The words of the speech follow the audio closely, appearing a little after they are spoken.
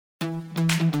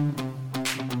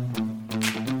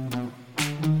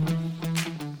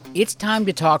it's time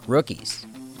to talk rookies.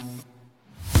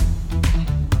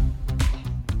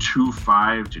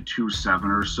 2.5 to 2.7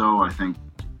 or so. I think,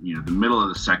 the middle of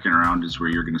the second round is where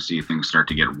you're going to see things start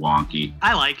to get wonky.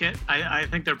 I like it. I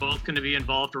think they're both going to be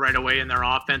involved right away in their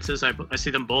offenses. I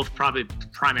see them both probably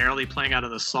primarily playing out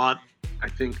of the slot. I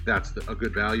think that's a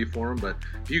good value for them, but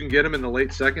if you can get them in the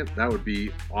late second, that would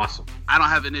be awesome. I don't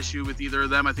have an issue with either of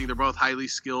them. I think they're both highly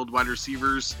skilled wide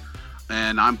receivers,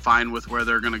 and I'm fine with where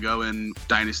they're going to go in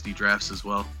dynasty drafts as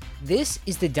well. This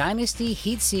is the Dynasty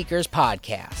Heat Seekers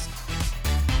podcast.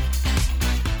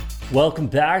 Welcome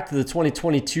back to the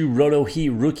 2022 Roto Heat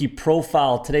Rookie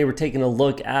Profile. Today we're taking a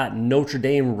look at Notre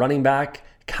Dame running back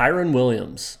Kyren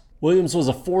Williams. Williams was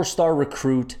a 4-star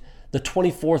recruit, the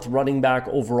 24th running back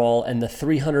overall, and the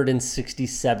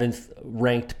 367th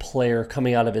ranked player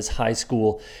coming out of his high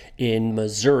school in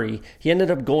Missouri. He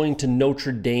ended up going to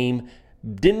Notre Dame.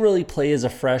 Didn't really play as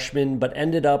a freshman, but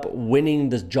ended up winning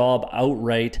the job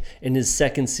outright in his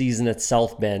second season at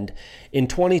South Bend. In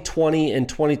 2020 and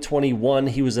 2021,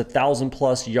 he was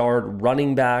 1,000-plus yard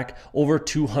running back, over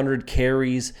 200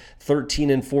 carries, 13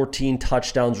 and 14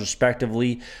 touchdowns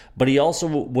respectively. But he also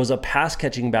was a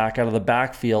pass-catching back out of the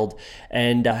backfield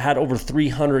and had over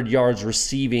 300 yards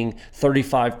receiving,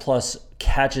 35-plus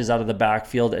catches out of the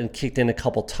backfield, and kicked in a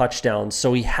couple touchdowns.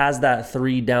 So he has that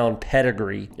 3-down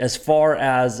pedigree. As far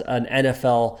as an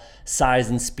NFL size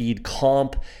and speed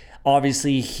comp,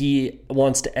 obviously he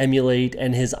wants to emulate,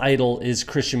 and his idol is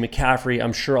Christian McCaffrey.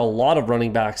 I'm sure a lot of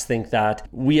running backs think that.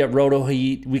 We at Roto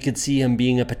Heat, we could see him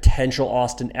being a potential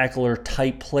Austin Eckler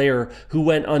type player who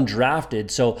went undrafted.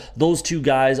 So those two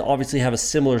guys obviously have a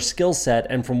similar skill set,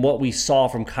 and from what we saw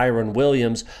from Kyren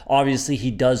Williams, obviously he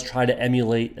does try to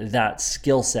emulate that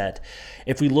skill set.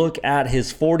 If we look at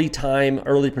his 40-time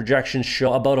early projections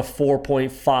show about a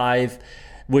 4.5,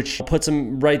 which puts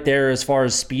him right there as far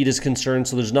as speed is concerned,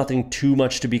 so there's nothing too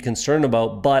much to be concerned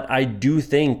about. But I do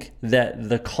think that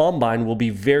the combine will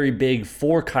be very big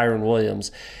for Kyren Williams.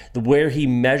 Where he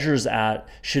measures at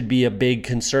should be a big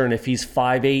concern. If he's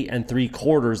 5'8 and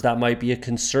 3/4, that might be a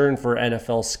concern for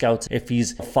NFL scouts. If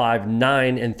he's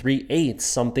 5'9 and 3/8,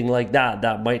 something like that,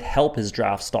 that might help his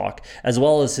draft stock, as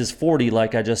well as his 40,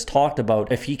 like I just talked about.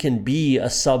 If he can be a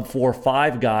sub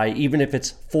 4.5 guy, even if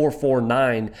it's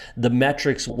 4.49, the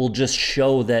metrics will just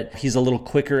show that he's a little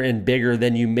quicker and bigger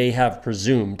than you may have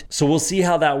presumed. So we'll see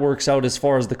how that works out as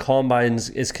far as the combines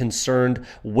is concerned.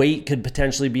 Weight could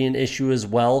potentially be an issue as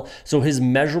well. So his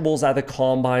measurables at the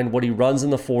combine, what he runs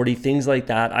in the 40, things like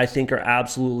that, I think are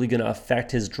absolutely going to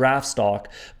affect his draft stock,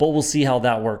 but we'll see how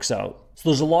that works out. So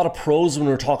there's a lot of pros when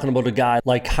we're talking about a guy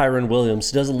like Kyren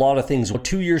Williams. He does a lot of things. A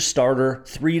 2-year starter,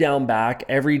 3-down back,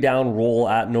 every down role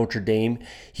at Notre Dame.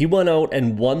 He went out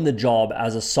and won the job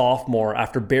as a sophomore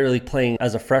after barely playing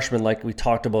as a freshman like we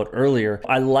talked about earlier.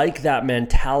 I like that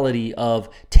mentality of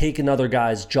take another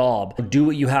guy's job, do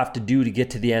what you have to do to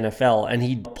get to the NFL. And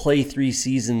he'd play 3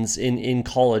 seasons in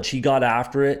college. He got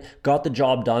after it, got the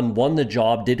job done, won the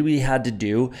job, did what he had to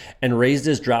do, and raised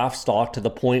his draft stock to the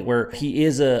point where he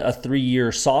is a 3-year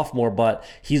sophomore, but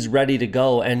he's ready to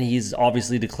go, and he's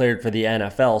obviously declared for the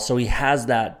NFL. So he has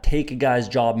that take a guy's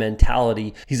job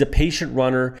mentality. He's a patient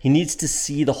runner. He needs to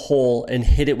see the hole and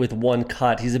hit it with one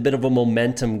cut. He's a bit of a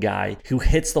momentum guy who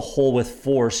hits the hole with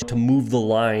force to move the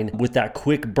line with that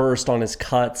quick burst on his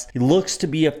cuts. He looks to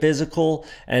be a physical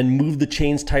and move the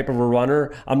chains type of a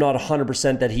runner. I'm not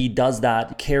 100% that he does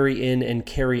that carry in and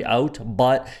carry out,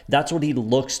 but that's what he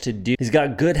looks to do. He's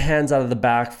got good hands out of the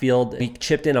backfield. He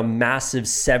chipped in a massive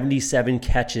 77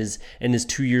 catches in his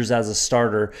 2 years as a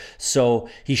starter. So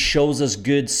he shows us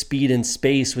good speed and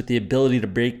space with the ability to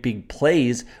break big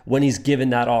plays when he's given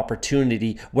that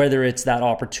opportunity, whether it's that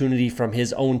opportunity from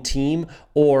his own team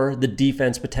or the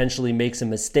defense potentially makes a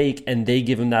mistake and they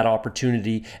give him that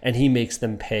opportunity and he makes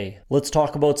them pay. Let's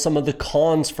talk about some of the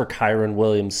cons for Kyren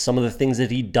Williams, some of the things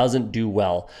that he doesn't do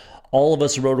well. All of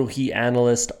us Roto Heat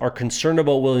analysts are concerned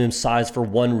about Williams' size for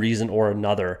one reason or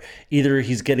another. Either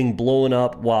he's getting blown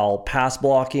up while pass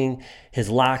blocking, his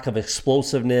lack of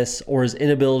explosiveness, or his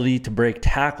inability to break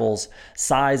tackles.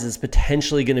 Size is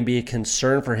potentially going to be a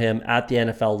concern for him at the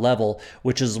NFL level,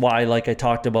 which is why, like I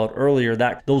talked about earlier,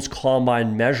 that those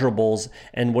combine measurables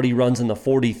and what he runs in the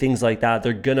 40, things like that,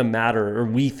 they're going to matter, or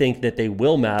we think that they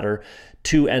will matter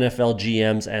to NFL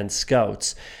GMs and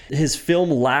scouts. His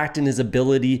film lacked in his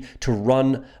ability to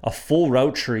run a full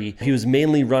route tree. He was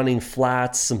mainly running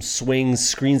flats, some swings,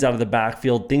 screens out of the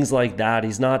backfield, things like that.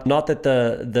 He's not that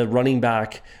the running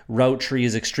back route tree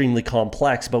is extremely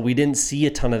complex, but we didn't see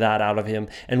a ton of that out of him,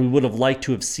 and we would have liked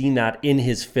to have seen that in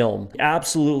his film. He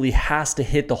absolutely has to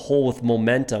hit the hole with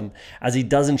momentum, as he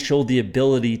doesn't show the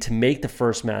ability to make the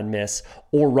first man miss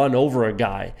or run over a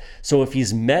guy. So if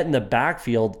he's met in the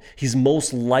backfield, he's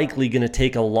most likely going to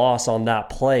take a loss on that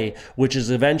play, which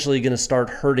is eventually going to start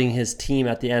hurting his team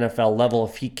at the NFL level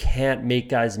if he can't make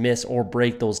guys miss or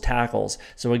break those tackles.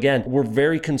 So again, we're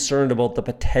very concerned about the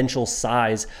potential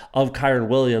size of Kyren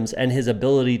Williams and his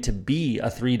ability to be a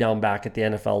 3-down back at the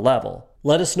NFL level.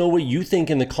 Let us know what you think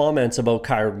in the comments about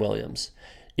Kyren Williams.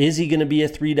 Is he going to be a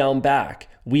 3-down back?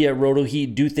 We at Roto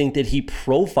Heat do think that he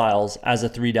profiles as a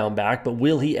 3-down back, but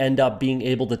will he end up being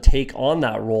able to take on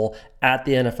that role at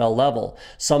the NFL level?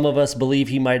 Some of us believe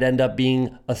he might end up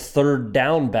being a 3rd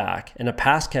down back and a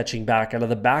pass catching back out of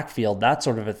the backfield, that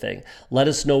sort of a thing. Let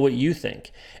us know what you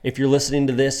think. If you're listening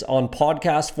to this on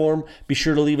podcast form, be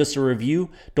sure to leave us a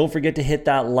review. Don't forget to hit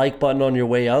that like button on your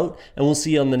way out, and we'll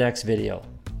see you on the next video.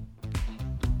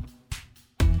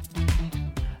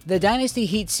 The Dynasty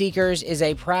Heat Seekers is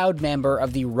a proud member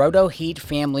of the Roto Heat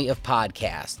family of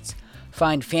podcasts.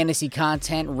 Find fantasy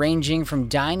content ranging from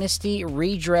Dynasty,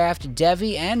 Redraft,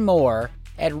 Devy, and more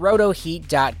at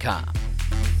rotoheat.com.